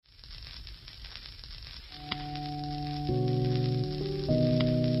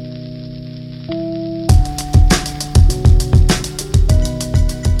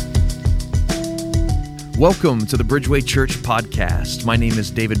Welcome to the Bridgeway Church podcast. My name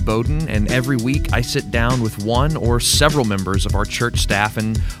is David Bowden, and every week I sit down with one or several members of our church staff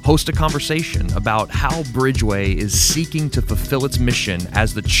and host a conversation about how Bridgeway is seeking to fulfill its mission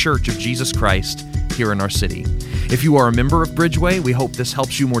as the Church of Jesus Christ here in our city. If you are a member of Bridgeway, we hope this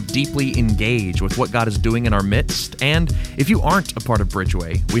helps you more deeply engage with what God is doing in our midst. And if you aren't a part of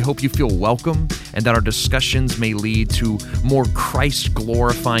Bridgeway, we hope you feel welcome and that our discussions may lead to more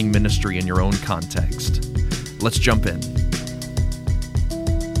Christ-glorifying ministry in your own context. Let's jump in.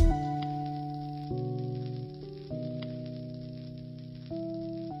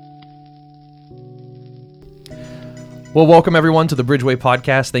 Well, welcome everyone to the Bridgeway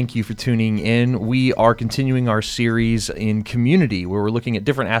podcast. Thank you for tuning in. We are continuing our series in community, where we're looking at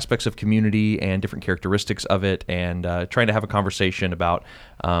different aspects of community and different characteristics of it, and trying to have a conversation about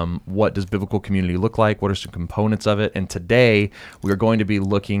what does biblical community look like, what are some components of it. And today we are going to be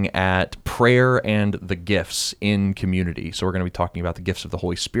looking at prayer and the gifts in community. So we're going to be talking about the gifts of the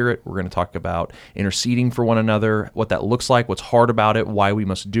Holy Spirit. We're going to talk about interceding for one another, what that looks like, what's hard about it, why we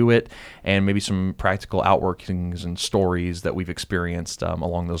must do it, and maybe some practical outworkings and stories that we've experienced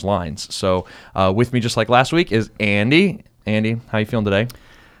along those lines. So with me, just like last week, is Andy. Andy, how you feeling today?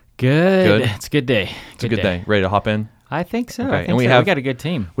 Good. It's a good day. It's a good day. Ready to hop in? I think so. Okay. I think we got a good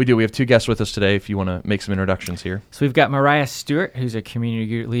team. We do. We have two guests with us today, if you want to make some introductions here. So we've got Mariah Stewart, who's a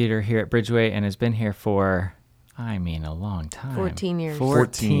community leader here at Bridgeway and has been here for, a long time. 14 years.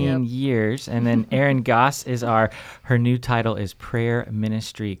 14 years. And then Erin Goss is her new title is Prayer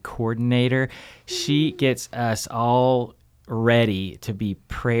Ministry Coordinator. She gets us all ready to be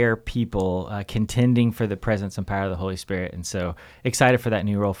prayer people, contending for the presence and power of the Holy Spirit. And so excited for that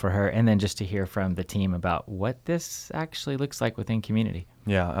new role for her. And then just to hear from the team about what this actually looks like within community.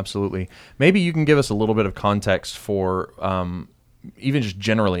 Yeah, absolutely. Maybe you can give us a little bit of context for even just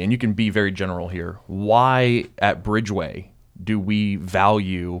generally, and you can be very general here, why at Bridgeway do we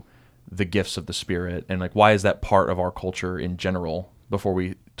value the gifts of the Spirit, and why is that part of our culture in general before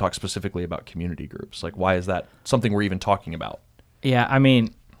we talk specifically about community groups? Why is that something we're even talking about? Yeah,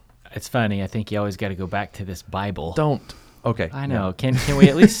 it's funny. I think you always got to go back to this Bible. Okay. I know. Yeah. Can we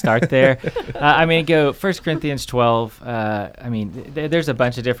at least start there? Go 1 Corinthians 12. There's a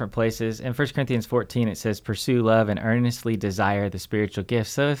bunch of different places. In 1 Corinthians 14, it says, pursue love and earnestly desire the spiritual gifts.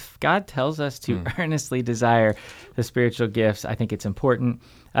 So if God tells us to earnestly desire the spiritual gifts, I think it's important.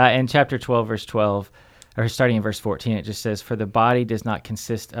 In chapter 12, verse 12, or starting in verse 14, it just says, for the body does not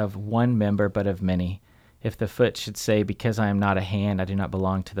consist of one member, but of many. If the foot should say, because I am not a hand, I do not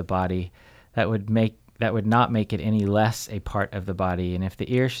belong to the body, that would not make it any less a part of the body. And if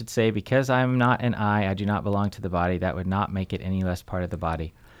the ear should say, because I am not an eye, I do not belong to the body, that would not make it any less part of the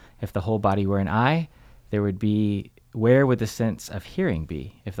body. If the whole body were an eye, where would the sense of hearing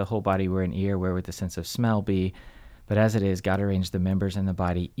be? If the whole body were an ear, where would the sense of smell be? But as it is, God arranged the members in the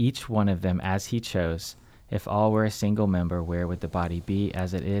body, each one of them as he chose. If all were a single member, where would the body be?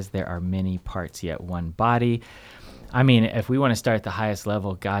 As it is, there are many parts, yet one body. If we want to start at the highest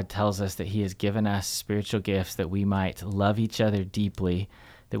level, God tells us that he has given us spiritual gifts that we might love each other deeply,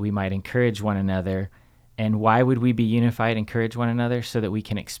 that we might encourage one another. And why would we be unified, encourage one another? So that we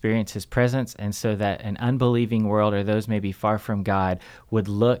can experience his presence, and so that an unbelieving world or those maybe far from God would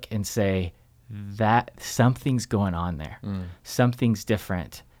look and say that something's going on there. Something's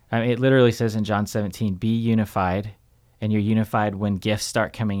different. It literally says in John 17, be unified. And you're unified when gifts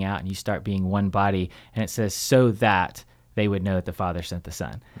start coming out and you start being one body. And it says, so that they would know that the Father sent the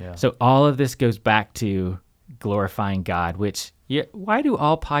Son. Yeah. So all of this goes back to glorifying God, why do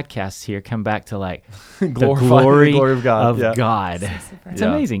all podcasts here come back to the glory of God? God. It's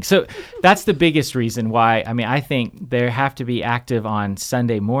amazing. So that's the biggest reason why. I think there have to be active on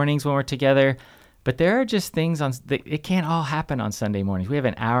Sunday mornings when we're together, but there are just things it can't all happen on Sunday mornings. We have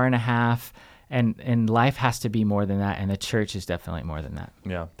an hour and a half. And life has to be more than that, and the church is definitely more than that.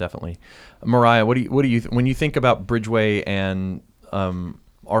 Yeah, definitely. Mariah, what do you when you think about Bridgeway and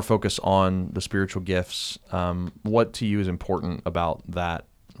our focus on the spiritual gifts? What to you is important about that?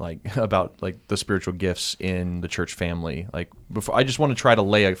 About the spiritual gifts in the church family? Before, I just want to try to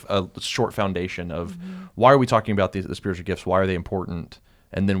lay a short foundation of why are we talking about the spiritual gifts? Why are they important?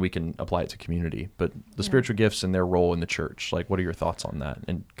 And then we can apply it to community. But the spiritual gifts and their role in the church, what are your thoughts on that?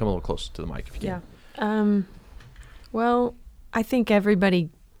 And come a little closer to the mic if you can. Yeah. Well, I think it's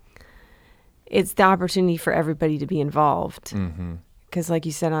the opportunity for everybody to be involved. Because like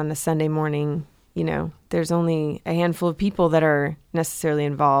you said, on a Sunday morning, there's only a handful of people that are necessarily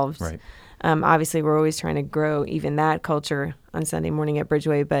involved. Right. Obviously, we're always trying to grow even that culture on Sunday morning at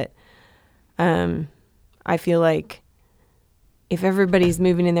Bridgeway. But I feel like if everybody's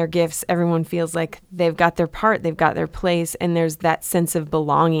moving in their gifts, everyone feels like they've got their part, they've got their place, and there's that sense of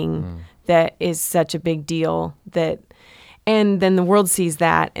belonging that is such a big deal. And then the world sees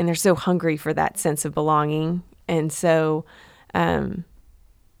that, and they're so hungry for that sense of belonging, and so,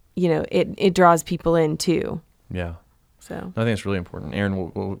 it draws people in too. Yeah. So I think it's really important. Aaron,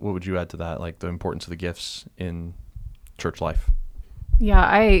 what would you add to that? Like the importance of the gifts in church life? Yeah,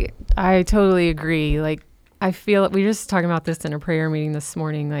 I totally agree. Like, I feel we were just talking about this in a prayer meeting this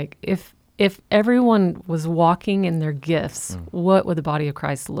morning. Like, if everyone was walking in their gifts, what would the body of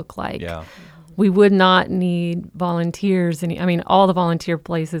Christ look like? Yeah. We would not need volunteers. All the volunteer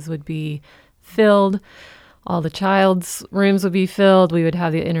places would be filled. All the child's rooms would be filled. We would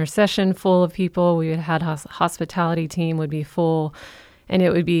have the intercession full of people. We would have hospitality team would be full, and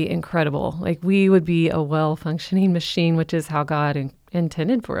it would be incredible. Like, we would be a well-functioning machine, which is how God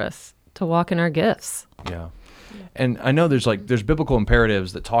intended for us to walk in our gifts. Yeah. And I know there's biblical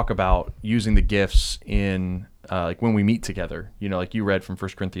imperatives that talk about using the gifts in like when we meet together, like you read from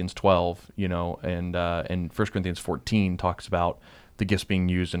 1 Corinthians 12, and 1 Corinthians 14 talks about the gifts being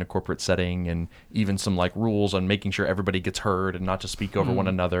used in a corporate setting, and even some like rules on making sure everybody gets heard and not to speak over one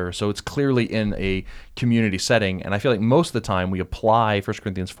another. So it's clearly in a community setting. And I feel like most of the time we apply 1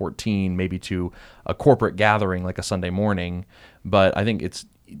 Corinthians 14 maybe to a corporate gathering like a Sunday morning. But I think it's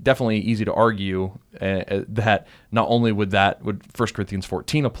definitely easy to argue that not only would 1 Corinthians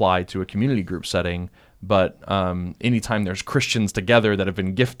 14 apply to a community group setting, but anytime there's Christians together that have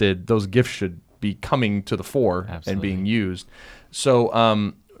been gifted, those gifts should be coming to the fore and being used.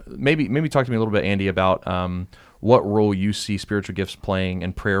 So maybe talk to me a little bit, Andy, about what role you see spiritual gifts playing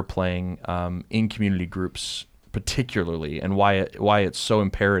and prayer playing in community groups particularly, and why it's so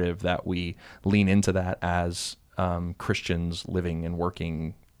imperative that we lean into that as Christians living and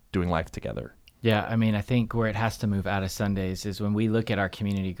working, doing life together. Yeah, I think where it has to move out of Sundays is when we look at our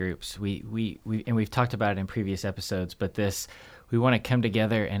community groups. We and we've talked about it in previous episodes, but we want to come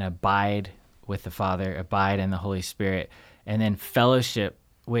together and abide with the Father, abide in the Holy Spirit, and then fellowship,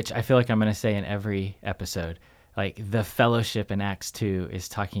 which I feel like I'm going to say in every episode. Like, the fellowship in Acts 2 is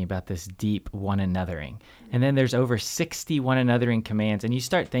talking about this deep one anothering. And then there's over 60 one anothering commands. And you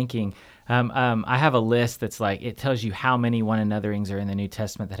start thinking, I have a list that's like, it tells you how many one anotherings are in the New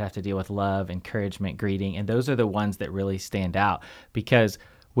Testament that have to deal with love, encouragement, greeting. And those are the ones that really stand out. Because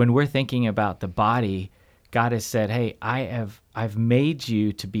when we're thinking about the body, God has said, hey, I've made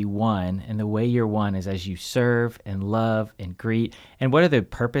you to be one, and the way you're one is as you serve and love and greet. And what are the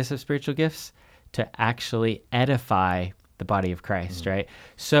purpose of spiritual gifts? To actually edify the body of Christ, right?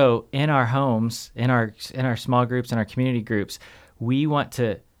 So in our homes, in our small groups, in our community groups, we want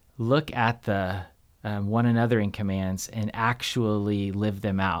to look at the one anothering commands and actually live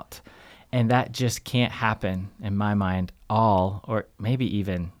them out. And that just can't happen, in my mind, or maybe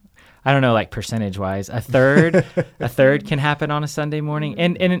even, I don't know, like percentage-wise, a third can happen on a Sunday morning.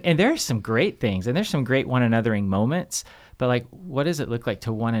 And there are some great things, and there's some great one anothering moments. But like, what does it look like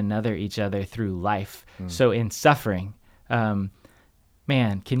to one another each other through life? So in suffering, man,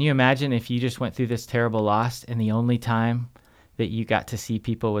 can you imagine if you just went through this terrible loss and the only time that you got to see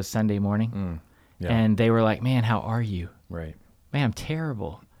people was Sunday morning? Yeah. And they were like, man, how are you? Right. Man, I'm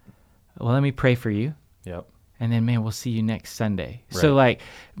terrible. Well, let me pray for you. Yep. And then, man, we'll see you next Sunday. Right. So like,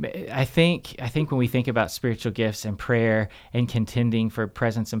 I think when we think about spiritual gifts and prayer and contending for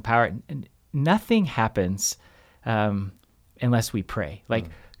presence and power, nothing happens unless we pray. Like,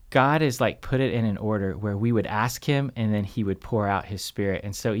 God is like put it in an order where we would ask him and then he would pour out his Spirit.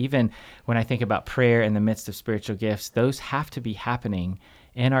 And so even when I think about prayer in the midst of spiritual gifts, those have to be happening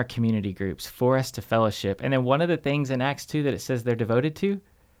in our community groups for us to fellowship. And then one of the things in Acts 2 that it says they're devoted to,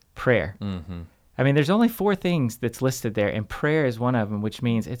 prayer. I mean, there's only 4 things that's listed there, and prayer is one of them, which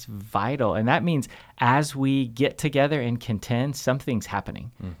means it's vital. And that means as we get together and contend, something's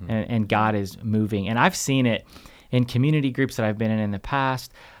happening and God is moving. And I've seen it in community groups that I've been in the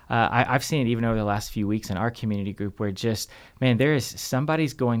past. I've seen it even over the last few weeks in our community group where just, man,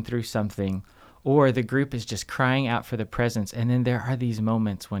 somebody's going through something, or the group is just crying out for the presence. And then there are these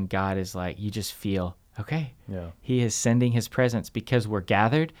moments when God is like, you just feel, okay, he is sending his presence because we're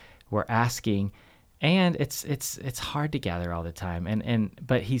gathered, we're asking, and it's hard to gather all the time.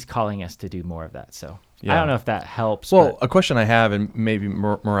 But he's calling us to do more of that. So I don't know if that helps. Well, a question I have, and maybe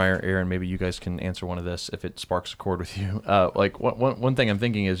Mariah or Aaron, maybe you guys can answer one of this if it sparks a chord with you. Like one thing I'm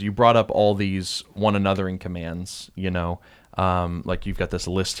thinking is you brought up all these one anothering commands, like you've got this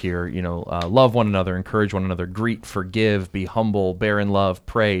list here, love one another, encourage one another, greet, forgive, be humble, bear in love,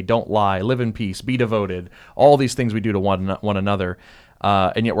 pray, don't lie, live in peace, be devoted, all these things we do to one another.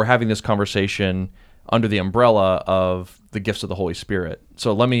 And yet we're having this conversation under the umbrella of the gifts of the Holy Spirit.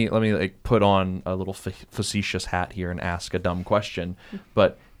 So let me like put on a little facetious hat here and ask a dumb question.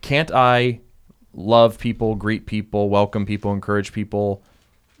 But can't I love people, greet people, welcome people, encourage people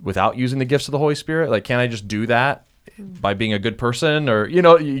without using the gifts of the Holy Spirit? Like, can't I just do that by being a good person? Or, you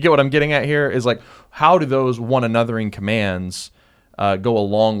get what I'm getting at here is like, how do those one anothering commands go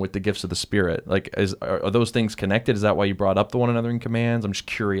along with the gifts of the Spirit? Like, are those things connected? Is that why you brought up the one anothering commands? I'm just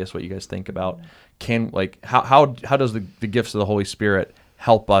curious what you guys think about. How does the gifts of the Holy Spirit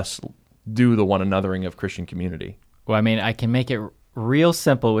help us do the one anothering of Christian community? Well, I mean, I can make it real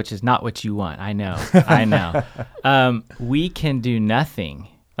simple, which is not what you want. I know. We can do nothing.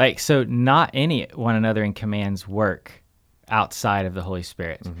 Like, so not any one anothering commands work outside of the Holy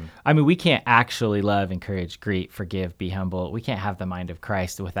Spirit. Mm-hmm. I mean, we can't actually love, encourage, greet, forgive, be humble. We can't have the mind of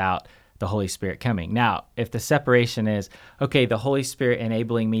Christ without the Holy Spirit coming. Now, if the separation is, okay, the Holy Spirit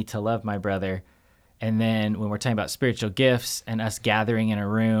enabling me to love my brother, and then when we're talking about spiritual gifts and us gathering in a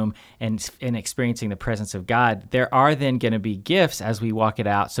room and experiencing the presence of God, there are then going to be gifts as we walk it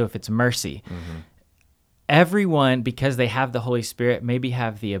out. So if it's mercy, everyone, because they have the Holy Spirit, maybe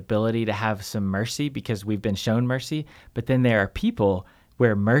have the ability to have some mercy because we've been shown mercy. But then there are people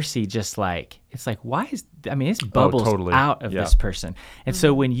where mercy just like, it's like, it bubbles out of this person. And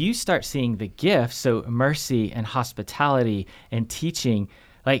so when you start seeing the gifts, so mercy and hospitality and teaching,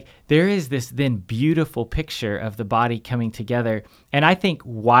 like there is this then beautiful picture of the body coming together. And I think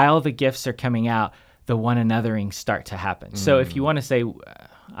while the gifts are coming out, the one anothering start to happen. So if you want to say,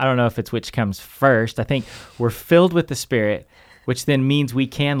 I don't know if it's which comes first, I think we're filled with the Spirit, which then means we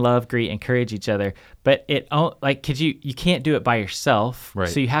can love, greet, encourage each other. But you can't do it by yourself. Right.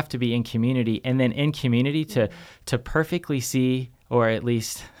 So you have to be in community, and then in community to perfectly see, or at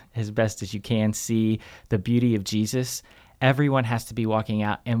least as best as you can see, the beauty of Jesus. Everyone has to be walking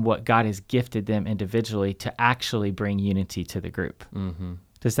out in what God has gifted them individually to actually bring unity to the group. Mm-hmm.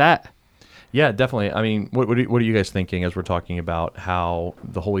 Does that? Yeah, definitely. I mean, what are you guys thinking as we're talking about how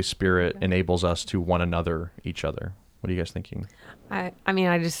the Holy Spirit enables us to one another each other? What are you guys thinking? I mean,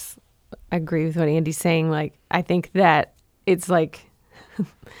 I just agree with what Andy's saying. Like, I think that it's like,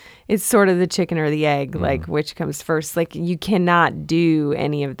 it's sort of the chicken or the egg, like which comes first. Like, you cannot do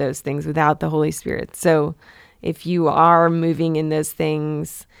any of those things without the Holy Spirit. So if you are moving in those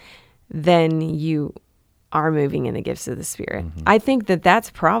things, then you are moving in the gifts of the Spirit. Mm-hmm. I think that that's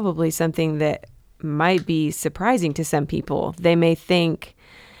probably something that might be surprising to some people. They may think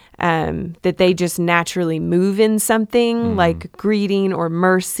that they just naturally move in something like greeting or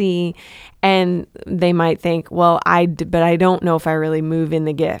mercy, and they might think, well, but I don't know if I really move in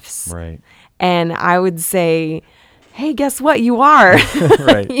the gifts. Right. And I would say, hey, guess what? You are.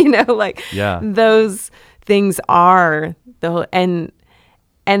 Right. Those things are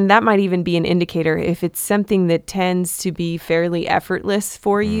and that might even be an indicator if it's something that tends to be fairly effortless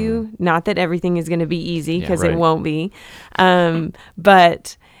for you. Not that everything is going to be easy, because it won't be.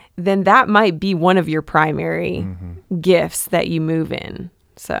 But then that might be one of your primary gifts that you move in.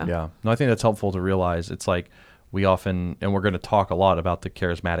 So yeah, no, I think that's helpful to realize. It's like we often, and we're going to talk a lot about the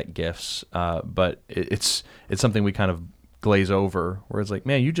charismatic gifts, but it's something we kind of glaze over, where it's like,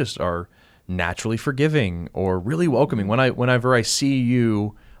 man, you just are naturally forgiving or really welcoming. Whenever I see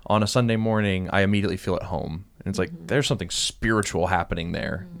you on a Sunday morning, I immediately feel at home. And it's like, there's something spiritual happening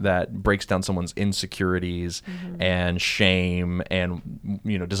there that breaks down someone's insecurities and shame and,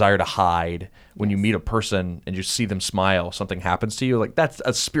 desire to hide. When you meet a person and you see them smile, something happens to you. Like, that's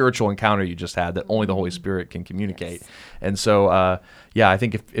a spiritual encounter you just had that only the Holy Spirit can communicate. Yes. And so, I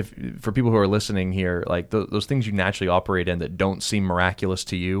think if for people who are listening here, like those things you naturally operate in that don't seem miraculous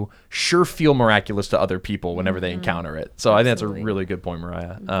to you, sure feel miraculous to other people whenever they encounter it. So I think that's a really good point,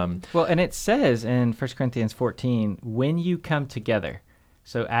 Mariah. Well, and it says in 1 Corinthians 14, when you come together,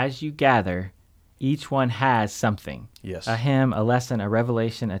 so as you gather, each one has something. Yes. A hymn, a lesson, a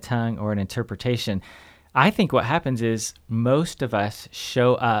revelation, a tongue, or an interpretation. I think what happens is most of us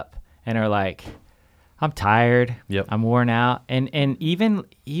show up and are like, I'm tired. Yep. I'm worn out. And even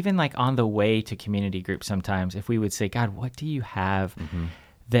like on the way to community group sometimes, if we would say, God, what do you have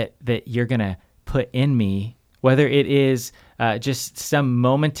that you're going to put in me, whether it is just some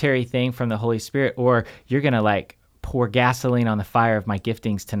momentary thing from the Holy Spirit, or you're going to like pour gasoline on the fire of my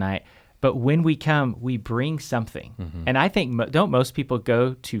giftings tonight. But when we come, we bring something. And I think, don't most people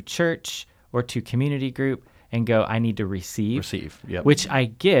go to church or to community group and go, I need to receive? Yep. Which I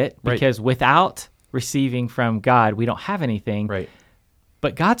get, because without receiving from God, we don't have anything. Right.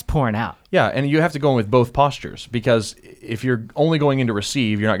 but God's pouring out. Yeah, and you have to go in with both postures, because if you're only going in to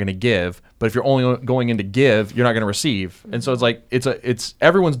receive, you're not going to give. But if you're only going in to give, you're not going to receive. And so it's like it's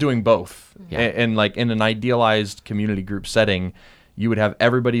everyone's doing both. Yeah. And like in an idealized community group setting, you would have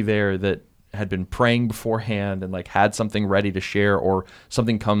everybody there that had been praying beforehand and like had something ready to share, or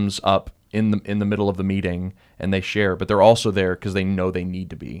something comes up in the middle of the meeting and they share, but they're also there because they know they need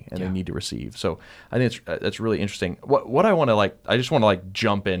to be and they need to receive. So I think that's really interesting. What I want to I just want to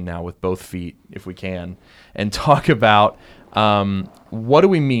jump in now with both feet, if we can, and talk about what do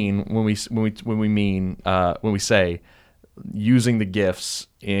we mean when we say using the gifts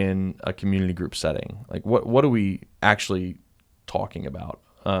in a community group setting. Like what are we actually talking about?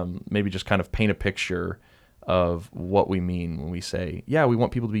 Maybe just kind of paint a picture of what we mean when we say, yeah, we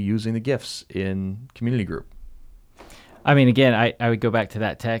want people to be using the gifts in community group. I mean, again, I would go back to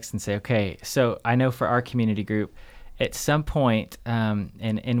that text and say, okay, so I know for our community group, at some point,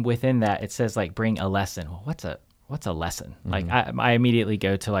 and within that, it says bring a lesson. Well, what's a lesson? Mm-hmm. I immediately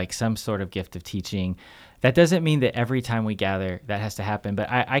go to some sort of gift of teaching. That doesn't mean that every time we gather that has to happen, but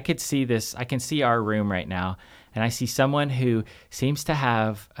I could see this. I can see our room right now, and I see someone who seems to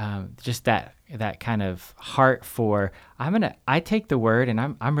have just that kind of heart for, I take the word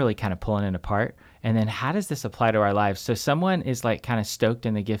and I'm really kind of pulling it apart. And then how does this apply to our lives? So someone is kind of stoked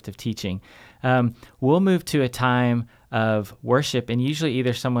in the gift of teaching. We'll move to a time of worship, and usually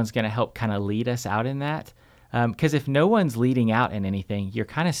either someone's going to help kind of lead us out in that. Because if no one's leading out in anything, you're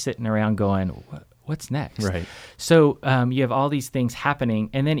kind of sitting around going, what's next? Right. So you have all these things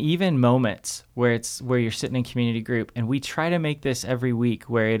happening, and then even moments where you're sitting in community group, and we try to make this every week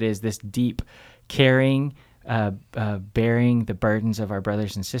where it is this deep caring, bearing the burdens of our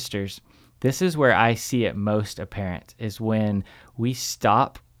brothers and sisters. This is where I see it most apparent, is when we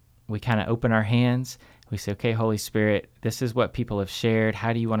stop, we kind of open our hands, we say, okay, Holy Spirit, this is what people have shared.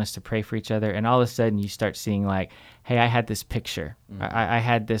 How do you want us to pray for each other? And all of a sudden you start seeing hey, I had this picture. Mm-hmm. I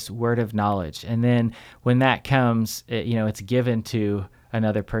had this word of knowledge. And then when that comes, it's given to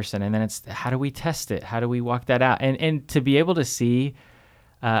another person. And then it's, how do we test it? How do we walk that out? And to be able to see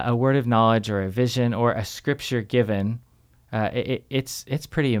a word of knowledge or a vision or a scripture given, it's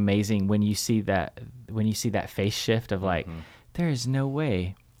pretty amazing when you see that face shift of mm-hmm. There is no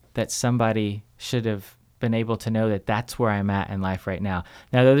way that somebody should have been able to know that that's where I'm at in life right now.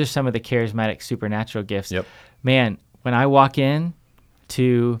 Now, those are some of the charismatic supernatural gifts. Yep. Man, when I walk in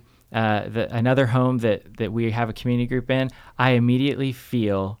to another home that we have a community group in, I immediately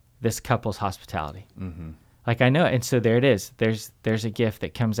feel this couple's hospitality. Mm-hmm. I know it. And so there it is. There's a gift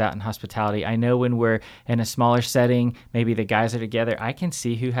that comes out in hospitality. I know when we're in a smaller setting, maybe the guys are together, I can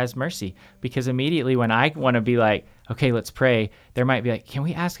see who has mercy, because immediately when I want to be okay, let's pray, there might be can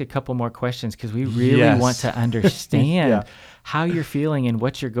we ask a couple more questions? Because we really want to understand how you're feeling and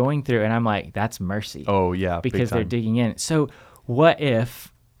what you're going through. And I'm that's mercy. Oh, yeah. Because they're digging in. So what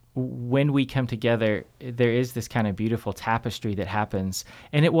if when we come together, there is this kind of beautiful tapestry that happens,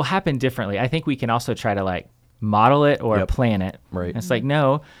 and it will happen differently. I think we can also try to model it or plan it. Right. And it's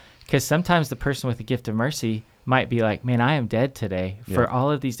no, because sometimes the person with the gift of mercy might be man, I am dead today for all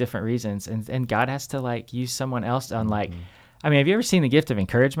of these different reasons. And God has to use someone else on mm-hmm. I mean, have you ever seen the gift of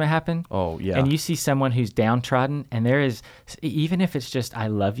encouragement happen? Oh, yeah. And you see someone who's downtrodden, and there is, even if it's just, I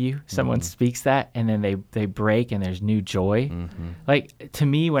love you, someone mm-hmm. speaks that, and then they break and there's new joy. Mm-hmm. To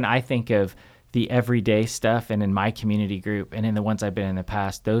me, when I think of the everyday stuff, and in my community group and in the ones I've been in the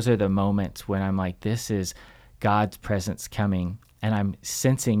past, those are the moments when I'm this is God's presence coming, and I'm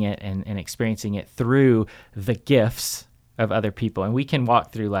sensing it and experiencing it through the gifts of other people. And we can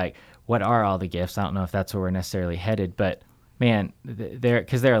walk through what are all the gifts? I don't know if that's where we're necessarily headed, but man,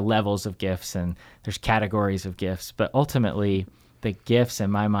 because there are levels of gifts and there's categories of gifts, but ultimately the gifts in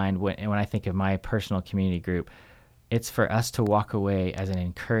my mind, when I think of my personal community group, it's for us to walk away as an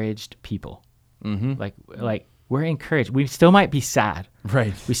encouraged people. Mm-hmm. We're encouraged. We still might be sad.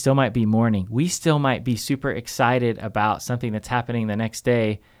 Right. We still might be mourning. We still might be super excited about something that's happening the next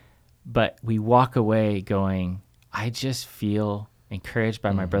day, but we walk away going, I just feel encouraged by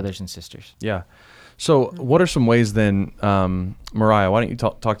mm-hmm. my brothers and sisters. Yeah. So what are some ways then, Mariah, why don't you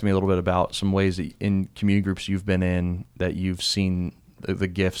talk to me a little bit about some ways that in community groups you've been in that you've seen the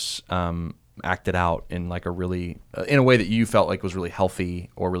gifts acted out in a really, in a way that you felt was really healthy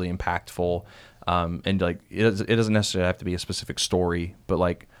or really impactful, and it doesn't necessarily have to be a specific story,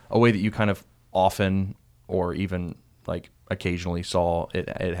 but a way that you kind of often or even occasionally saw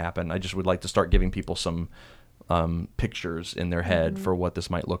it happen. I just would like to start giving people some pictures in their head mm-hmm. for what this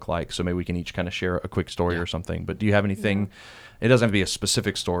might look like. So maybe we can each kind of share a quick story or something. But do you have anything? It doesn't have to be a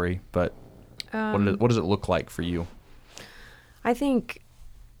specific story, but what does it look like for you? I think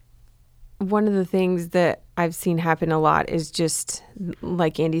one of the things that I've seen happen a lot is just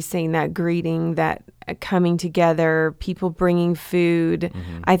like Andy's saying, that greeting, that coming together, people bringing food.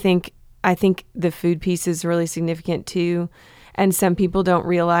 I think the food piece is really significant too. And some people don't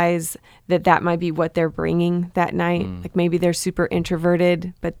realize that might be what they're bringing that night. Like maybe they're super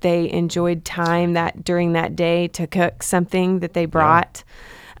introverted, but they enjoyed time during that day to cook something that they brought.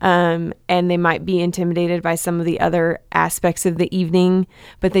 And they might be intimidated by some of the other aspects of the evening,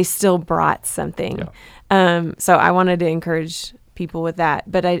 but they still brought something. Yeah. So I wanted to encourage people with that.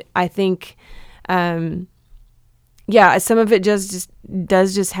 But I think, some of it does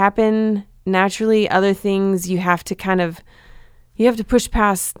just happen naturally. Other things you have to push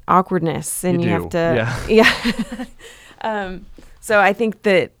past awkwardness, and you have to, so I think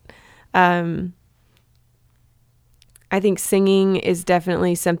that, I think singing is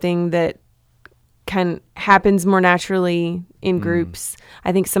definitely something that happens more naturally in groups.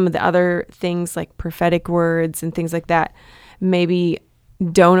 I think some of the other things like prophetic words and things like that maybe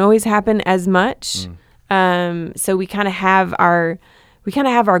don't always happen as much. So we kind of have our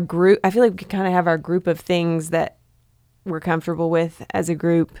group. I feel like we kind of have our group of things that we're comfortable with as a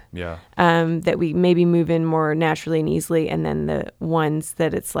group. Yeah. That we maybe move in more naturally and easily, and then the ones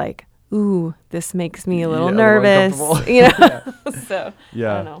that it's like, ooh, this makes me a little nervous, you know? So, I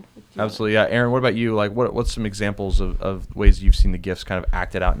don't know. Absolutely. Yeah. Aaron, what about you? Like, what's some examples of ways you've seen the gifts kind of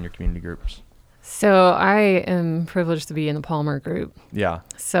acted out in your community groups? So I am privileged to be in the Palmer group. Yeah.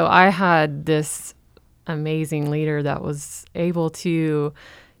 So I had this amazing leader that was able to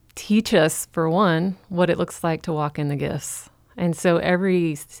teach us, for one, what it looks like to walk in the gifts. And so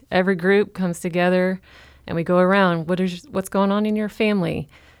every group comes together and we go around, what's going on in your family?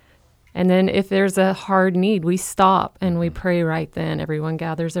 And then if there's a hard need, we stop and we pray right then. Everyone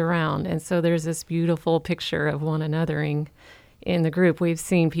gathers around. And so there's this beautiful picture of one anothering in the group. We've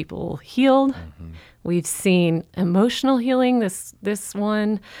seen people healed. We've seen emotional healing. This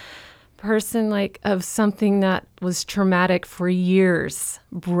one person, like, of something that was traumatic for years,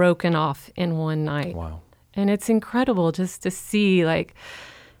 broken off in one night. Wow. And it's incredible just to see, like,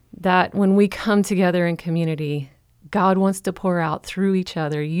 that when we come together in community, God wants to pour out through each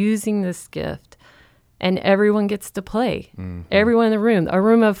other using this gift, and everyone gets to play. Everyone in the room, a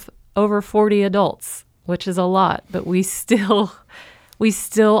room of over 40 adults, which is a lot, but we still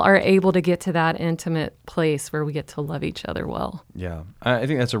are able to get to that intimate place where we get to love each other well. Yeah. I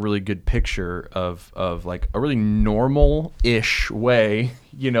think that's a really good picture of like a really normal-ish way,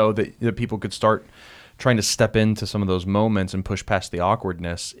 you know, that people could start trying to step into some of those moments and push past the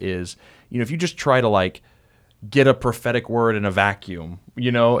awkwardness is, you know, if you just try to like get a prophetic word in a vacuum,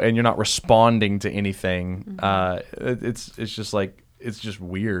 you know, and you're not responding to anything, it's just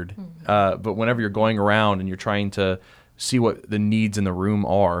weird. But whenever you're going around and you're trying to see what the needs in the room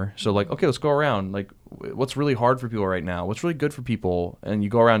are, so like, okay, let's go around, like, what's really hard for people right now, what's really good for people, and you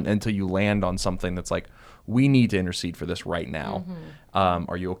go around until you land on something that's like, we need to intercede for this right now.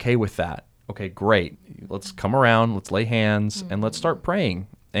 Are you okay with that? Okay, great. Let's come around, let's lay hands, and let's start praying.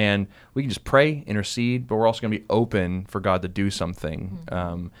 And we can just pray, intercede, but we're also going to be open for God to do something.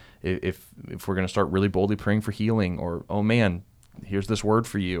 If we're going to start really boldly praying for healing, or, oh man, here's this word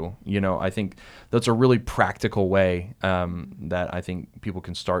for you. You know, I think that's a really practical way that I think people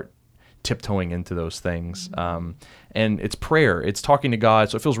can start tiptoeing into those things. And it's prayer. It's talking to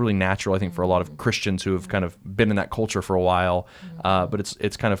God. So it feels really natural, I think, for a lot of Christians who have kind of been in that culture for a while. But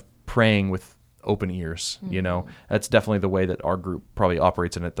it's kind of praying with open ears, you know. That's definitely the way that our group probably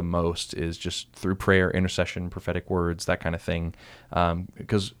operates in it the most, is just through prayer, intercession, prophetic words, that kind of thing. And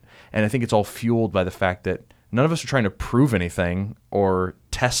I think it's all fueled by the fact that none of us are trying to prove anything or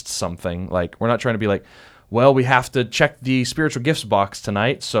test something. Like, we're not trying to be like, well, we have to check the spiritual gifts box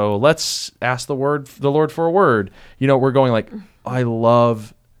tonight, so let's ask the Lord for a word. You know, we're going like, I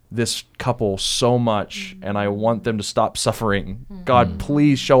love this couple so much, and I want them to stop suffering. God,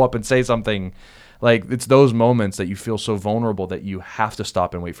 please show up and say something. Like, it's those moments that you feel so vulnerable that you have to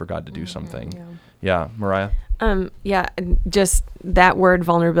stop and wait for God to do something. Yeah, Mariah? Just that word,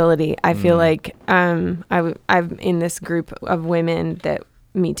 vulnerability. I feel like I'm in this group of women that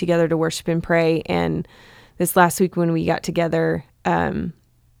meet together to worship and pray, and this last week when we got together,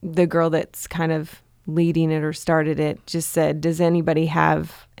 the girl that's kind of leading it or started it just said, does anybody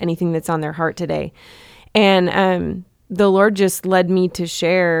have anything that's on their heart today? And the Lord just led me to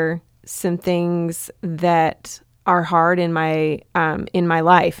share some things that are hard in my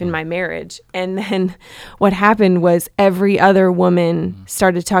life, in my marriage. And then what happened was every other woman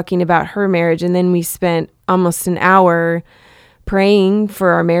started talking about her marriage, and then we spent almost an hour praying for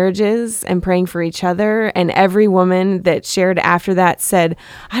our marriages and praying for each other. And every woman that shared after that said,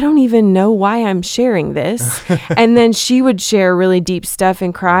 I don't even know why I'm sharing this. And then she would share really deep stuff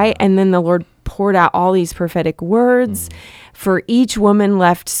and cry. And then the Lord poured out all these prophetic words for each woman,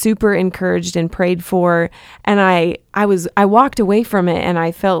 left super encouraged and prayed for. And I walked away from it and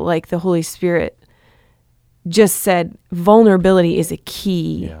I felt like the Holy Spirit just said, vulnerability is a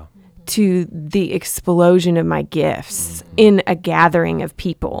key to the explosion of my gifts in a gathering of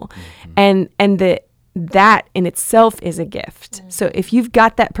people. And that in itself is a gift. So if you've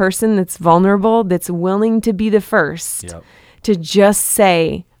got that person that's vulnerable, that's willing to be the first to just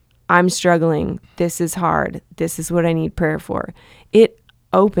say, I'm struggling, this is hard, this is what I need prayer for, it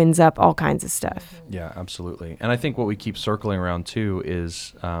opens up all kinds of stuff. Yeah, absolutely. And I think what we keep circling around too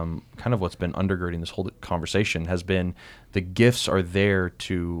is kind of what's been undergirding this whole conversation has been the gifts are there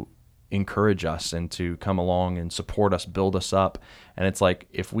to encourage us and to come along and support us, build us up. And it's like,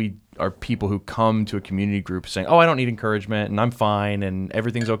 if we are people who come to a community group saying, oh, I don't need encouragement and I'm fine and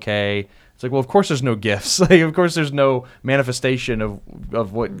everything's okay. It's like, well, of course there's no gifts. Like, of course there's no manifestation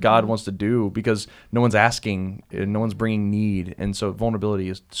of what God wants to do because no one's asking, no one's bringing need. And so vulnerability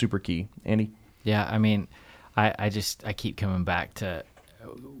is super key. Andy? Yeah, I mean, I keep coming back to,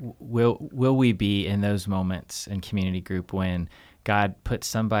 will we be in those moments in community group when God put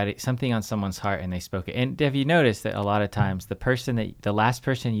something on someone's heart and they spoke it? And have you noticed that a lot of times the last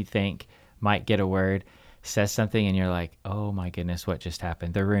person you think might get a word says something and you're like, oh my goodness, what just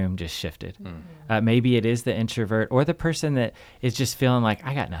happened? The room just shifted. Maybe it is the introvert or the person that is just feeling like,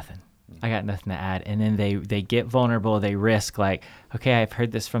 I got nothing to add. And then they get vulnerable. They risk like, okay, I've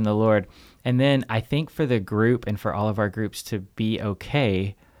heard this from the Lord. And then I think for the group and for all of our groups to be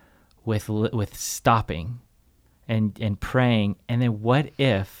okay with stopping and praying, and then what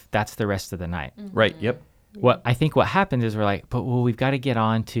if that's the rest of the night? Right, yep. What happens is we're like, we've got to get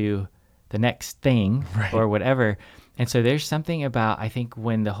on to the next thing or whatever. And so there's something about, I think,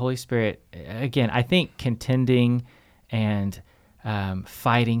 when the Holy Spirit, again, I think contending and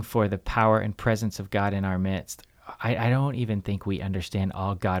fighting for the power and presence of God in our midst, I don't even think we understand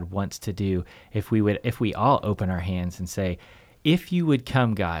all God wants to do if we all open our hands and say, if you would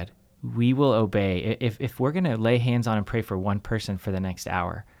come, God, we will obey. If we're going to lay hands on and pray for one person for the next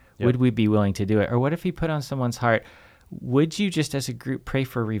hour, would we be willing to do it? Or what if he put on someone's heart, would you just as a group pray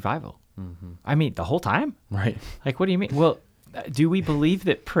for revival? I mean, the whole time? Right. Like, what do you mean? Well, do we believe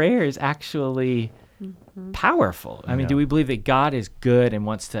that prayer is actually powerful? I mean, do we believe that God is good and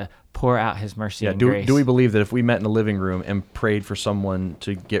wants to pour out his mercy and grace? Do we believe that if we met in the living room and prayed for someone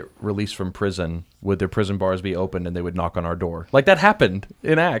to get released from prison, would their prison bars be opened and they would knock on our door? Like that happened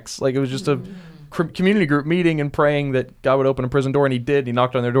in Acts. Like it was just a community group meeting and praying that God would open a prison door, and he did. He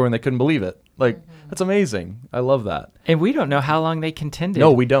knocked on their door and they couldn't believe it. Like that's amazing. I love that. And we don't know how long they contended.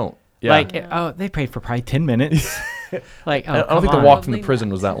 No, we don't. Yeah. Like, they prayed for probably 10 minutes. Like, I don't think the walk from the prison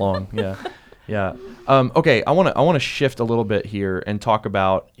was that long. Yeah. Yeah. Okay. I want to shift a little bit here and talk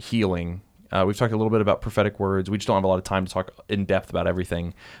about healing. We've talked a little bit about prophetic words. We just don't have a lot of time to talk in depth about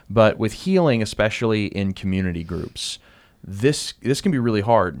everything. But with healing, especially in community groups, this can be really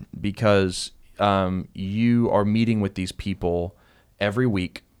hard because you are meeting with these people every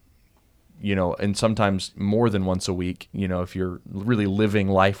week, and sometimes more than once a week, if you're really living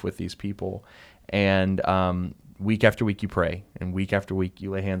life with these people. And week after week you pray, and week after week you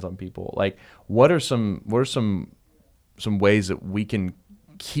lay hands on people. Like, what are some ways that we can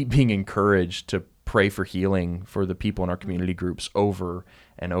keep being encouraged to pray for healing for the people in our community groups over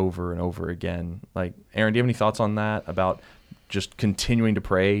and over and over again? Like, Aaron, do you have any thoughts on that, about just continuing to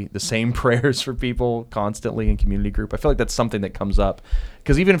pray the same prayers for people constantly in community group? I feel like that's something that comes up,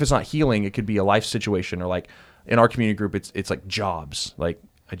 because even if it's not healing, it could be a life situation, or like in our community group, it's like jobs. Like,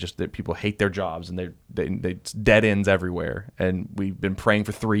 that people hate their jobs and they it's dead ends everywhere, and we've been praying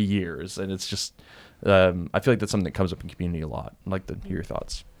for 3 years, and it's just I feel like that's something that comes up in community a lot. I'd like to hear your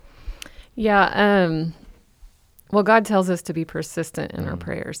thoughts. Yeah. Well, God tells us to be persistent in our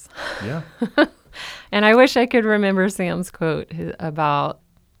prayers. Yeah. And I wish I could remember Sam's quote about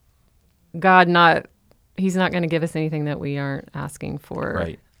God he's not going to give us anything that we aren't asking for.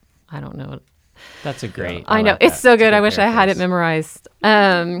 Right. I don't know. That's a great. I know. It's so good. I wish I had it memorized.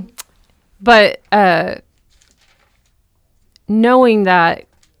 But knowing that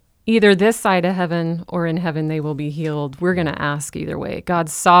either this side of heaven or in heaven they will be healed, we're going to ask either way.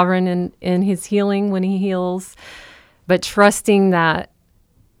 God's sovereign in his healing when he heals, but trusting that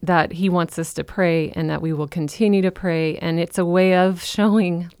he wants us to pray and that we will continue to pray. And it's a way of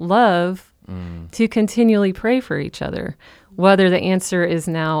showing love to continually pray for each other, whether the answer is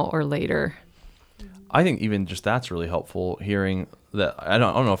now or later. I think even just that's really helpful, hearing that. I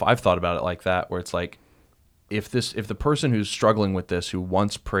don't know if I've thought about it like that, where it's like, if the person who's struggling with this, who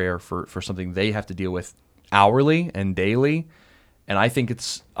wants prayer for something they have to deal with hourly and daily, and I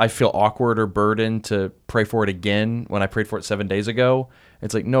feel awkward or burdened to pray for it again when I prayed for it 7 days ago.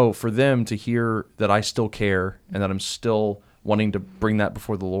 It's like, no, for them to hear that I still care and that I'm still wanting to bring that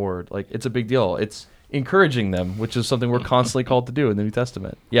before the Lord, like, it's a big deal. It's encouraging them, which is something we're constantly called to do in the New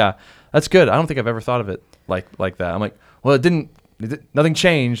Testament. Yeah, that's good. I don't think I've ever thought of it like that. I'm like, well, nothing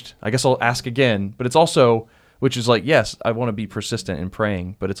changed. I guess I'll ask again. But it's also, which is like, yes, I want to be persistent in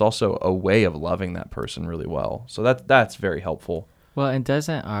praying, but it's also a way of loving that person really well. So that's very helpful. Well, and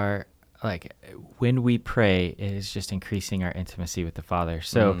doesn't when we pray, it is just increasing our intimacy with the Father.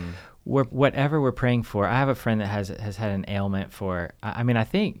 So whatever we're praying for, I have a friend that has had an ailment for, I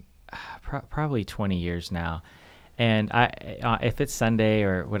think probably 20 years now. And if it's Sunday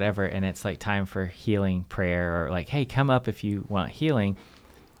or whatever, and it's like time for healing prayer, or like, hey, come up if you want healing.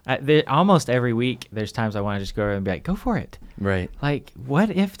 Almost every week, there's times I want to just go over and be like, go for it. Right. Like, what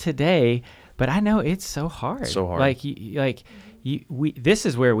if today? But I know it's so hard. So hard. This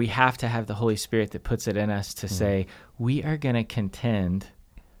is where we have to have the Holy Spirit that puts it in us to say, we are going to contend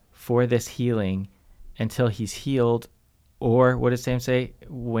for this healing until he's healed, or what does Sam say?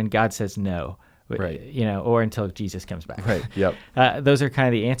 When God says no. Right. Or until Jesus comes back. Right. Yep. Those are kind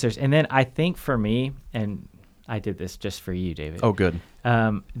of the answers. And then I think for me, and I did this just for you, David. Oh, good.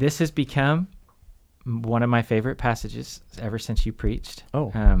 This has become one of my favorite passages ever since you preached.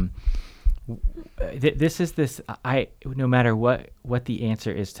 Oh. No matter what the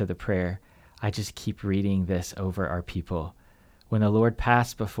answer is to the prayer, I just keep reading this over our people. When the Lord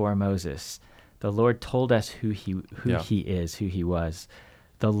passed before Moses, the Lord told us who he is, who he was.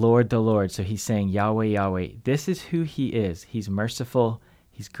 The Lord. So he's saying, Yahweh, Yahweh. This is who he is. He's merciful.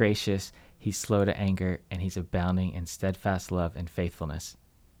 He's gracious. He's slow to anger, and he's abounding in steadfast love and faithfulness.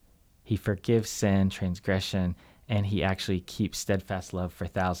 He forgives sin, transgression, and he actually keeps steadfast love for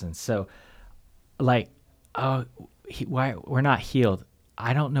thousands. So, why we're not healed?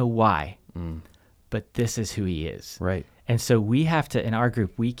 I don't know why, but this is who he is. Right. And so we have to, in our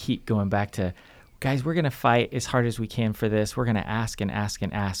group, we keep going back to, guys, we're going to fight as hard as we can for this. We're going to ask and ask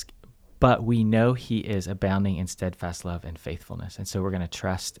and ask. But we know he is abounding in steadfast love and faithfulness. And so we're going to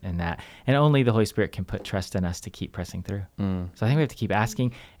trust in that. And only the Holy Spirit can put trust in us to keep pressing through. So I think we have to keep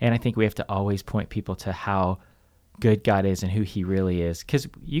asking. And I think we have to always point people to how good God is and who he really is. Because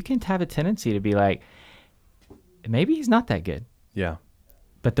you can have a tendency to be like, maybe he's not that good. Yeah.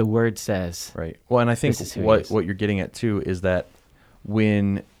 But the word says. Right. Well, and I think what you're getting at too is that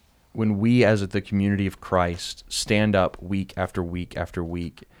when we as the community of Christ stand up week after week after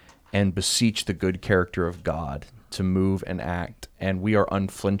week and beseech the good character of God to move and act, and we are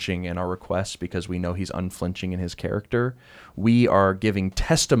unflinching in our requests because we know he's unflinching in his character, we are giving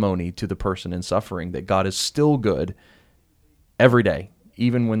testimony to the person in suffering that God is still good every day,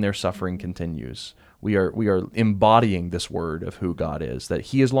 even when their suffering continues. We are embodying this word of who God is, that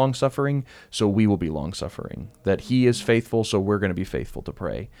he is long-suffering, so we will be long-suffering, that he is faithful, so we're going to be faithful to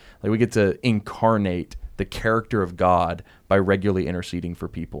pray. Like, we get to incarnate the character of God by regularly interceding for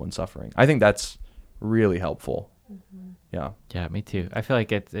people in suffering. I think that's really helpful. Yeah, me too. I feel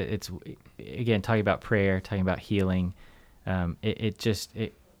like it's again, talking about prayer, talking about healing.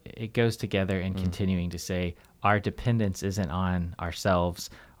 It goes together in continuing to say our dependence isn't on ourselves,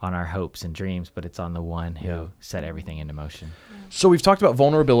 on our hopes and dreams, but it's on the one who set everything into motion. So we've talked about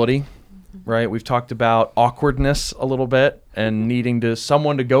vulnerability, right? We've talked about awkwardness a little bit and needing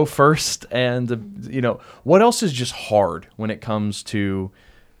someone to go first. And, what else is just hard when it comes to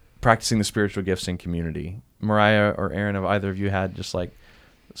practicing the spiritual gifts in community? Mariah or Aaron, have either of you had just like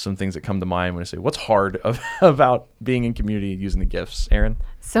some things that come to mind when I say, what's hard about being in community using the gifts? Aaron?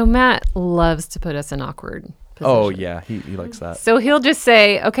 So Matt loves to put us in awkward position. Oh, yeah. He likes that. So he'll just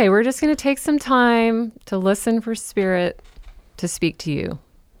say, okay, we're just going to take some time to listen for Spirit to speak to you.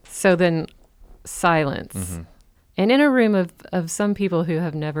 So then silence. Mm-hmm. And in a room of some people who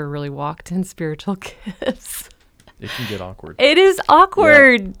have never really walked in spiritual gifts. It can get awkward. It is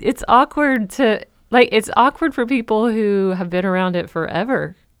awkward. Yeah. It's awkward it's awkward for people who have been around it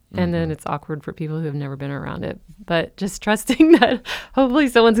forever. And then it's awkward for people who have never been around it. But just trusting that hopefully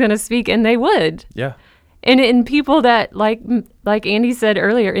someone's going to speak, and they would. Yeah. And in people that, like Andy said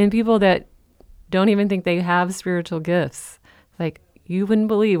earlier, in people that don't even think they have spiritual gifts, like, you wouldn't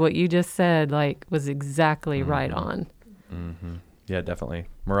believe what you just said, like, was exactly right on. Mm-hmm. Yeah, definitely.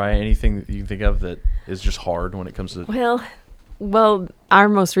 Mariah, anything that you can think of that is just hard when it comes to... Well, our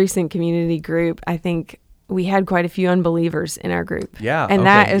most recent community group, I think we had quite a few unbelievers in our group. Yeah, and okay,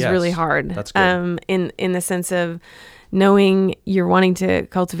 that is yes. really hard. That's good. In the sense of knowing you're wanting to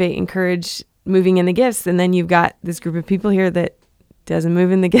cultivate, encourage moving in the gifts, and then you've got this group of people here that doesn't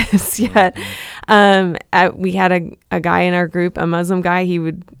move in the gifts yet. We had a guy in our group, a Muslim guy. He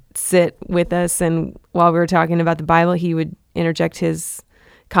would sit with us, and while we were talking about the Bible, he would interject his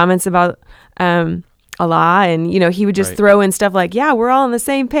comments about Allah, and he would just Right. throw in stuff like, yeah, we're all on the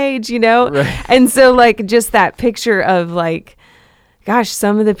same page, Right. and so like just that picture of like, gosh,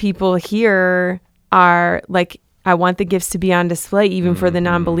 some of the people here are like, I want the gifts to be on display even for the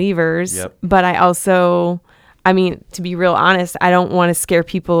non-believers. Yep. But I also, to be real honest, I don't want to scare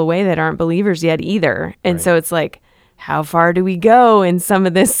people away that aren't believers yet either. And Right. so it's like, how far do we go in some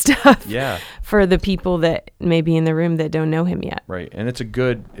of this stuff Yeah. for the people that may be in the room that don't know him yet? Right, and it's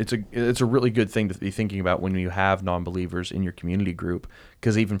a really good thing to be thinking about when you have non-believers in your community group,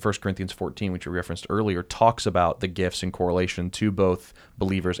 because even 1 Corinthians 14, which you referenced earlier, talks about the gifts in correlation to both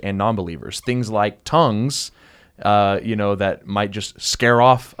believers and non-believers. Things like tongues, that might just scare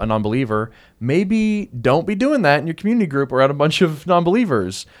off a non-believer. Maybe don't be doing that in your community group or at a bunch of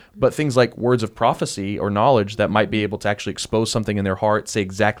non-believers. But things like words of prophecy or knowledge that might be able to actually expose something in their heart, say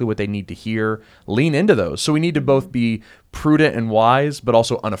exactly what they need to hear, lean into those. So we need to both be prudent and wise, but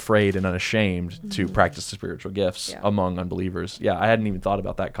also unafraid and unashamed to practice the spiritual gifts among unbelievers. Yeah, I hadn't even thought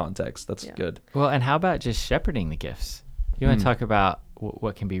about that context. That's good. Well, and how about just shepherding the gifts? You want to talk about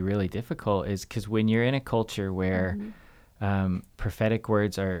what can be really difficult is because when you're in a culture where prophetic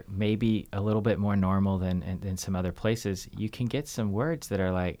words are maybe a little bit more normal than some other places, you can get some words that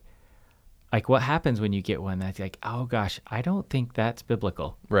are like what happens when you get one that's like, oh gosh, I don't think that's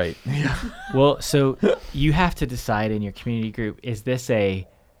biblical. Right. Yeah. Well, so you have to decide in your community group, is this a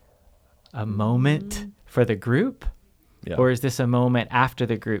moment for the group? Yeah. Or is this a moment after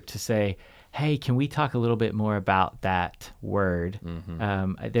the group to say, hey, can we talk a little bit more about that word?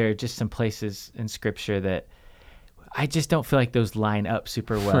 There are just some places in Scripture that I just don't feel like those line up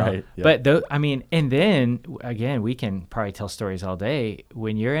super well. Right, yeah. But and then again, we can probably tell stories all day.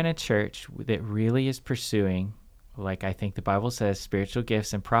 When you're in a church that really is pursuing, like I think the Bible says, spiritual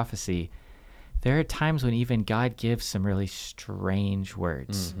gifts and prophecy, there are times when even God gives some really strange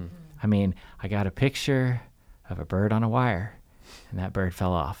words. I got a picture of a bird on a wire, and that bird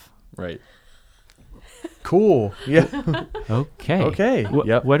fell off. Right. Cool. Yeah. Okay. Okay.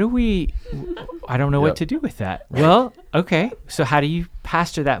 Yep. What do we? I don't know Yep. what to do with that. Well, okay. So how do you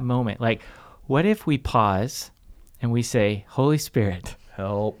pastor that moment? Like, what if we pause and we say, Holy Spirit,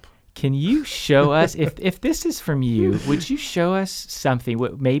 Help. can you show us if this is from you? Would you show us something?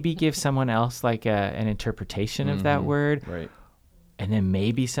 Maybe give someone else like an interpretation of that word, Right. and then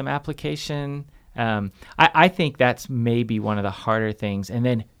maybe some application. I think that's maybe one of the harder things. And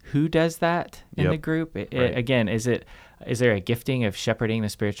then who does that in the group? Again, is there a gifting of shepherding the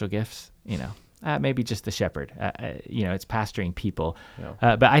spiritual gifts? Maybe just the shepherd. It's pastoring people.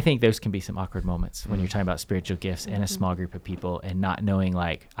 Yeah. But I think those can be some awkward moments when you're talking about spiritual gifts in a small group of people and not knowing,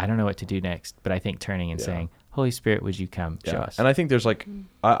 like, I don't know what to do next. But I think turning and saying, Holy Spirit, would you come show us? And I think there's like,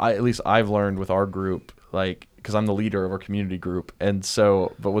 I at least I've learned with our group, like, because I'm the leader of our community group. And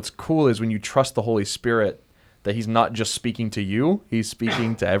so, but what's cool is when you trust the Holy Spirit, that he's not just speaking to you, he's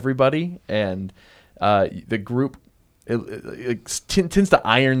speaking to everybody. And the group it tends to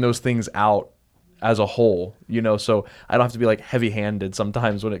iron those things out as a whole, so I don't have to be like heavy handed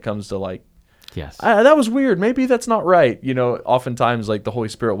sometimes when it comes to like, Yes. that was weird. Maybe that's not right. Oftentimes like the Holy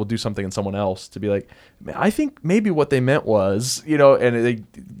Spirit will do something in someone else to be like, I think maybe what they meant was, and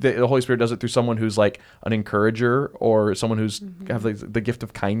the Holy Spirit does it through someone who's like an encourager or someone who's have like the gift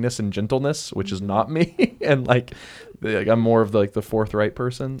of kindness and gentleness, which is not me. And like I'm more of the forthright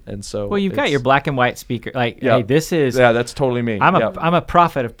person. And so, well, you've got your black and white speaker. Like, Yeah. hey, this is, that's totally me. I'm Yeah. a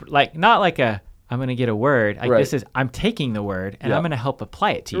prophet of, like, not like I'm going to get a word. Like, Right. this is, I'm taking the word and Yeah. I'm going to help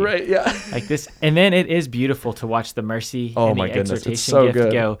apply it to you. Right. Yeah. Like this. And then it is beautiful to watch the mercy Oh and my the goodness, exhortation it's so gift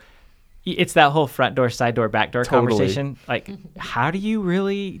good. go. It's that whole front door, side door, back door Totally. conversation. Like, how do you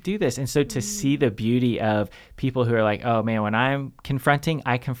really do this? And so to see the beauty of people who are like, oh man, when I'm confronting,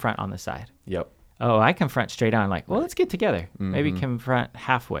 I confront on the side. Yep. Oh, I confront straight on. Like, well, let's get together. Maybe confront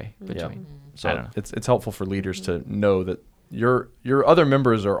halfway between. So I don't know. it's helpful for leaders to know that your other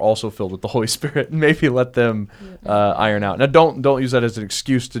members are also filled with the Holy Spirit, and maybe let them iron out. Now, don't use that as an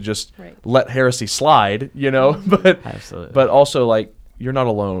excuse to just let heresy slide, but Absolutely. but also like you're not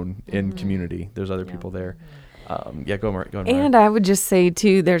alone in community. There's other people there. Go Mariah. And I would just say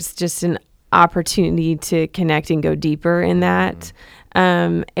too, there's just an opportunity to connect and go deeper in that.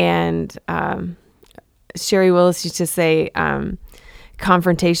 Sherry Willis used to say,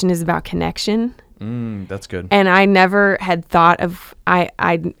 confrontation is about connection. That's good. And I never had thought of,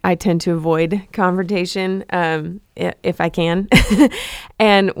 I tend to avoid confrontation if I can.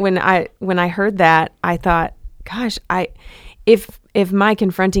 And when I heard that, I thought, gosh, if my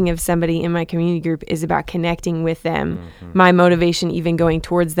confronting of somebody in my community group is about connecting with them, my motivation even going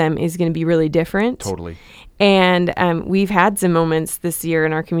towards them is going to be really different. Totally. And we've had some moments this year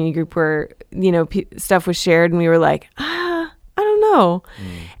in our community group where, stuff was shared and we were like, I don't know.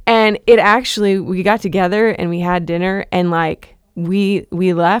 And it actually, we got together and we had dinner and like we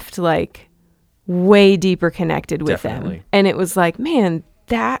left like way deeper connected with Definitely. them. And it was like, man,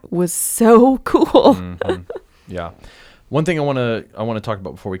 that was so cool. Yeah. One thing I want to talk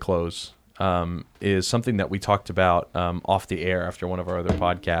about before we close is something that we talked about off the air after one of our other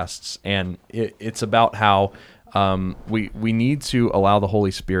podcasts, and it's about how we need to allow the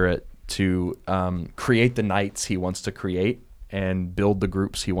Holy Spirit to create the nights He wants to create and build the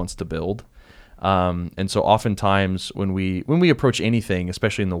groups He wants to build. And so, oftentimes when we approach anything,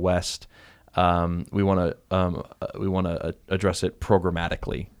 especially in the West, we want to address it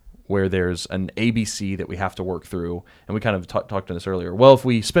programmatically, where there's an ABC that we have to work through. And we kind of talked on this earlier. Well, if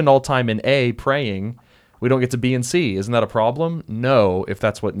we spend all time in A praying, we don't get to B and C. Isn't that a problem? No, if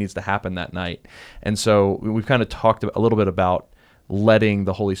that's what needs to happen that night. And so we've kind of talked a little bit about letting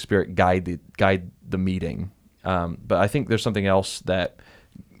the Holy Spirit guide the meeting. But I think there's something else that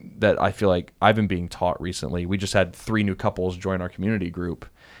I feel like I've been being taught recently. We just had 3 new couples join our community group.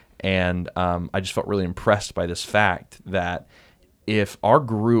 And I just felt really impressed by this fact that if our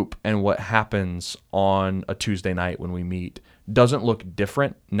group and what happens on a Tuesday night when we meet doesn't look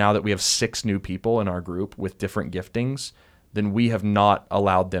different now that we have 6 new people in our group with different giftings, then we have not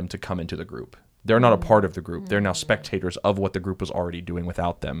allowed them to come into the group. They're not a part of the group. They're now spectators of what the group was already doing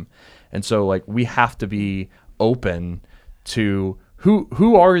without them. And so like we have to be open to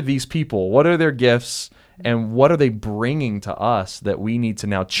who are these people? What are their gifts? And what are they bringing to us that we need to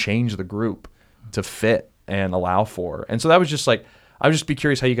now change the group to fit and allow for? And so that was just like, I would just be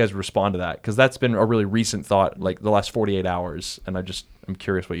curious how you guys respond to that, because that's been a really recent thought, like the last 48 hours. And I'm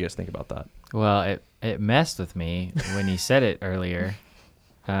curious what you guys think about that. Well, it messed with me when you said it earlier.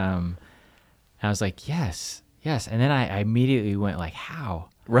 I was like, yes. And then I immediately went like, how?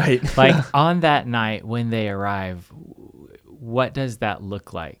 Right. Like on that night when they arrive, what does that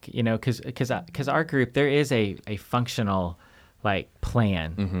look like? Because our group, there is a functional like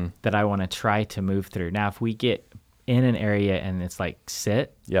plan that I want to try to move through. Now, if we get in an area and it's like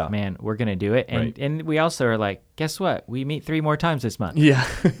sit, man, we're gonna do it. And we also are like, guess what? We meet 3 more times this month. Yeah.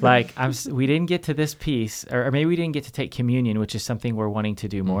 Like we didn't get to this piece, or maybe we didn't get to take communion, which is something we're wanting to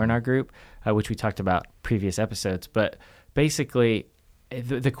do more in our group, which we talked about previous episodes. But basically,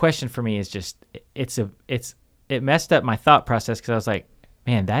 the question for me is just it messed up my thought process, because I was like,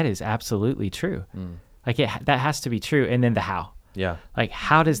 man, that is absolutely true. Like that has to be true. And then the how. Yeah. Like,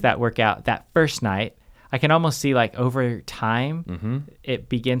 how does that work out that first night? I can almost see like over time, it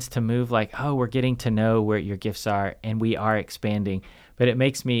begins to move like, oh, we're getting to know where your gifts are and we are expanding. But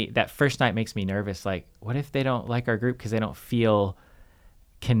that first night makes me nervous. Like, what if they don't like our group because they don't feel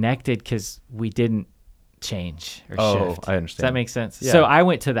connected because we didn't change or shift? I understand. Does that make sense? Yeah. So I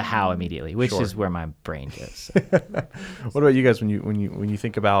went to the how immediately, which is where my brain goes. What about you guys when you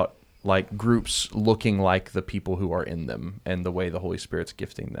think about like groups looking like the people who are in them and the way the Holy Spirit's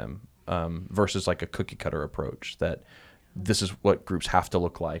gifting them, versus like a cookie cutter approach that this is what groups have to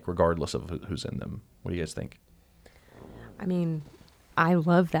look like regardless of who's in them? What do you guys think? I mean, I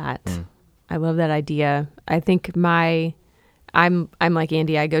love that. I love that idea. I think I'm like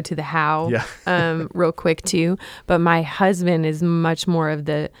Andy. I go to the how real quick too. But my husband is much more of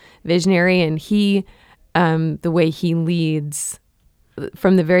the visionary, and he, the way he leads,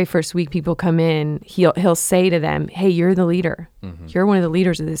 from the very first week people come in, he'll say to them, "Hey, you're the leader. You're one of the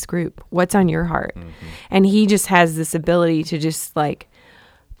leaders of this group. What's on your heart?" And he just has this ability to just like,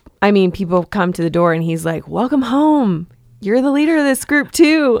 I mean, people come to the door and he's like, "Welcome home. You're the leader of this group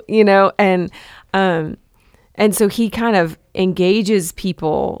too," and so he kind of engages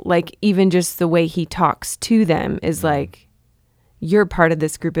people, like even just the way he talks to them is like, you're part of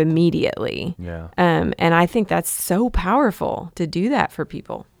this group immediately. Yeah. And I think that's so powerful to do that for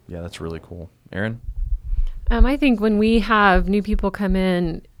people. Yeah, that's really cool. Erin? I think when we have new people come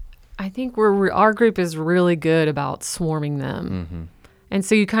in, I think our group is really good about swarming them. And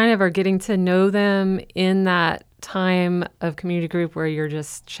so you kind of are getting to know them in that time of community group where you're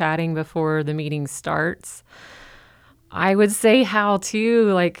just chatting before the meeting starts. I would say how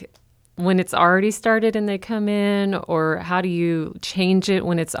to, like, when it's already started and they come in, or how do you change it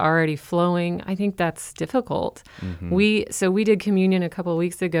when it's already flowing? I think that's difficult. We did communion a couple of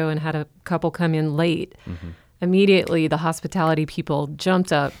weeks ago and had a couple come in late. Immediately, the hospitality people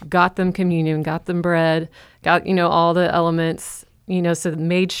jumped up, got them communion, got them bread, got, all the elements, so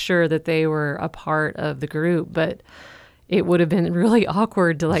made sure that they were a part of the group. But it would have been really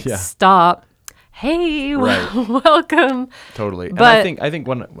awkward to stop. Hey, welcome. Totally. But and I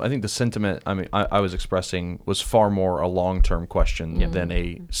think the sentiment I was expressing was far more a long-term question than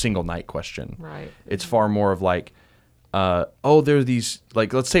a single night question. Right. It's far more of like, there are these,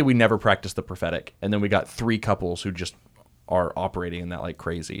 like, let's say we never practiced the prophetic, and then we got 3 couples who just are operating in that like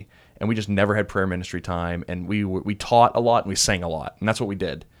crazy, and we just never had prayer ministry time, and we taught a lot and we sang a lot, and that's what we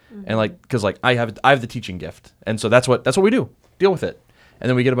did. And like, because like I have the teaching gift, and so that's what we do. Deal with it. And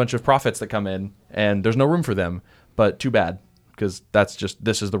then we get a bunch of prophets that come in, and there's no room for them. But too bad, because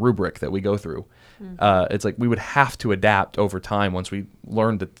this is the rubric that we go through. It's like we would have to adapt over time once we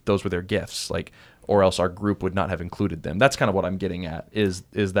learned that those were their gifts, like, or else our group would not have included them. That's kind of what I'm getting at. Is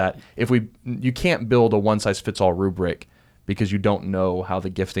that you can't build a one size fits all rubric because you don't know how the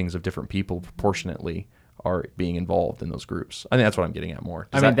giftings of different people proportionately are being involved in those groups. I think that's what I'm getting at more.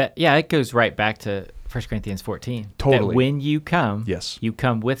 It goes right back to 1 Corinthians 14. Totally. That when you come, yes, you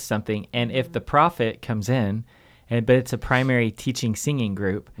come with something. And if the prophet comes in, but it's a primary teaching singing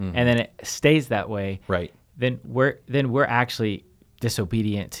group, and then it stays that way, right? Then we're actually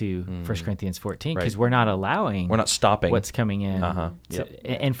disobedient to 1 Corinthians 14 because we're not stopping what's coming in.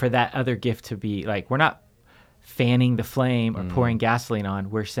 And for that other gift to be like, we're not fanning the flame or pouring gasoline on.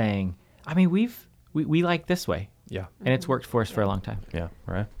 We're saying, we like this way. Yeah. And it's worked for us for a long time. Yeah,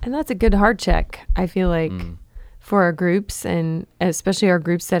 right. And that's a good heart check, I feel like, for our groups, and especially our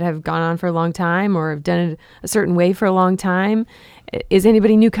groups that have gone on for a long time or have done it a certain way for a long time. Is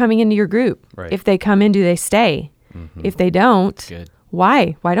anybody new coming into your group? Right. If they come in, do they stay? If they don't,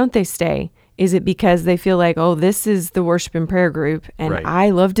 why? Why don't they stay? Is it because they feel like, oh, this is the worship and prayer group, and I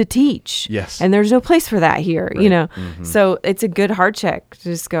love to teach. Yes. And there's no place for that here, So it's a good heart check to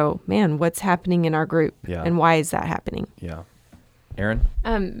just go, man, what's happening in our group? Yeah. And why is that happening? Yeah. Aaron?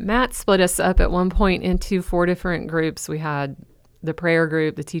 Matt split us up at one point into 4 different groups. We had the prayer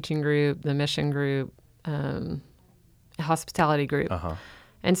group, the teaching group, the mission group, hospitality group.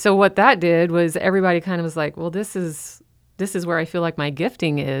 And so what that did was everybody kind of was like, well, this is where I feel like my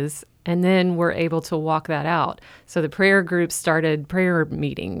gifting is. And then we're able to walk that out. So the prayer group started prayer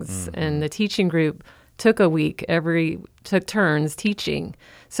meetings, and the teaching group took a week, took turns teaching.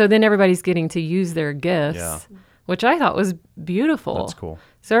 So then everybody's getting to use their gifts, which I thought was beautiful. That's cool.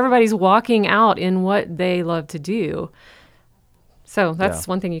 So everybody's walking out in what they love to do. So that's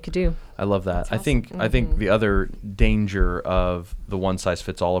one thing you could do. I love that. That's I think the other danger of the one size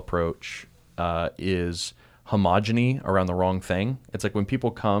fits all approach is homogeny around the wrong thing. It's like when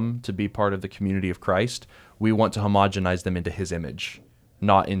people come to be part of the community of Christ, we want to homogenize them into his image,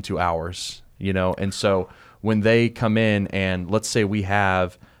 not into ours, And so when they come in, and let's say we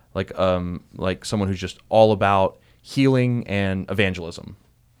have like someone who's just all about healing and evangelism,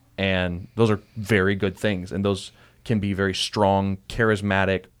 and those are very good things, and those can be very strong,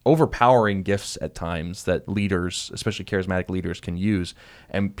 charismatic, overpowering gifts at times that leaders, especially charismatic leaders, can use.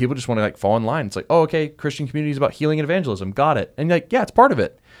 And people just want to like fall in line. It's like, oh, okay, Christian community is about healing and evangelism. Got it. And like, yeah, it's part of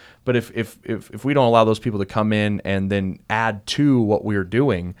it. But if we don't allow those people to come in and then add to what we're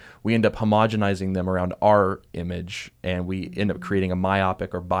doing, we end up homogenizing them around our image, and we end up creating a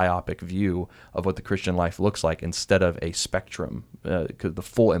myopic or biopic view of what the Christian life looks like instead of a spectrum, the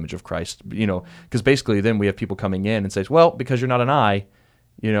full image of Christ. Because basically then we have people coming in and say, well, because you're not an eye,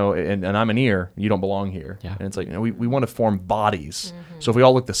 and I'm an ear, you don't belong here. Yeah. And it's like, we want to form bodies. So if we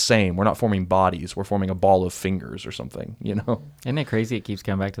all look the same, we're not forming bodies. We're forming a ball of fingers or something, Isn't it crazy? It keeps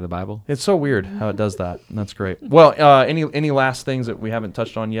coming back to the Bible. It's so weird how it does that. That's great. Well, any last things that we haven't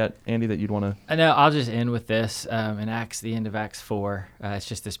touched on yet, Andy, that you'd want to? No, I'll just end with this. In the end of Acts 4, it's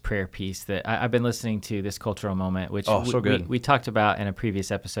just this prayer piece that I've been listening to, this cultural moment, which so good. We talked about in a previous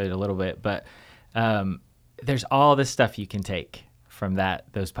episode a little bit, but there's all this stuff you can take from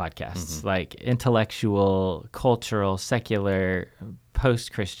those podcasts, like intellectual, cultural, secular,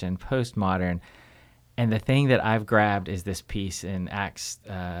 post-Christian, post-modern. And the thing that I've grabbed is this piece in Acts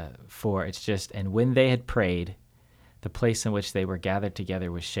 4. It's just, and when they had prayed, the place in which they were gathered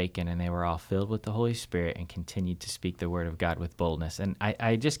together was shaken, and they were all filled with the Holy Spirit and continued to speak the word of God with boldness. And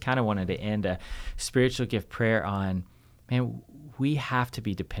I just kind of wanted to end a spiritual gift prayer on, man, we have to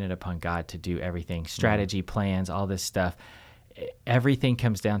be dependent upon God to do everything, strategy, plans, all this stuff. everything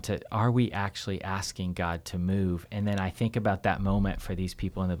comes down to, are we actually asking God to move? And then I think about that moment for these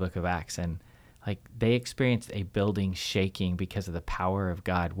people in the book of Acts, and like they experienced a building shaking because of the power of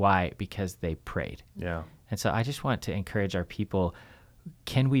God. Why? Because they prayed. Yeah. And so I just want to encourage our people,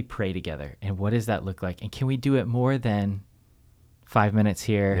 can we pray together? And what does that look like? And can we do it more than 5 minutes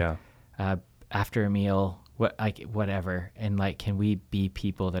here, after a meal, whatever? And like, can we be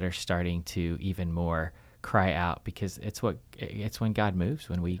people that are starting to even more cry out? Because it's when God moves,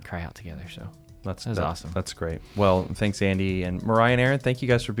 when we cry out together. So that's awesome. That's great. Well, thanks, Andy. And Mariah and Aaron, thank you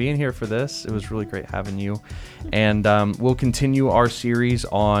guys for being here for this. It was really great having you. And we'll continue our series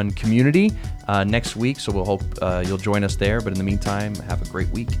on community next week, so we'll hope you'll join us there. But in the meantime, have a great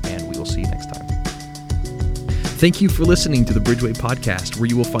week, and we will see you next time. Thank you for listening to the Bridgeway Podcast, where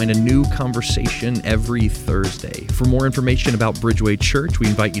you will find a new conversation every Thursday. For more information about Bridgeway Church, we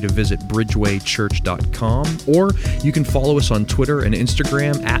invite you to visit bridgewaychurch.com, or you can follow us on Twitter and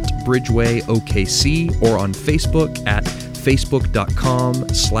Instagram at BridgewayOKC, or on Facebook at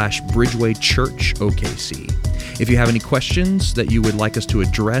facebook.com/BridgewayChurchOKC. If you have any questions that you would like us to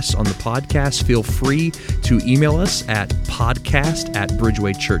address on the podcast, feel free to email us at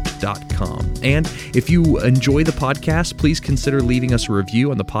podcast@bridgewaychurch.com. And if you enjoy the podcast, please consider leaving us a review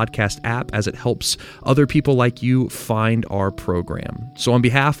on the podcast app, as it helps other people like you find our program. So on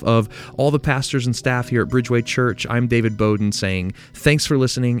behalf of all the pastors and staff here at Bridgeway Church, I'm David Bowden saying thanks for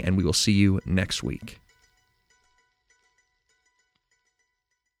listening, and we will see you next week.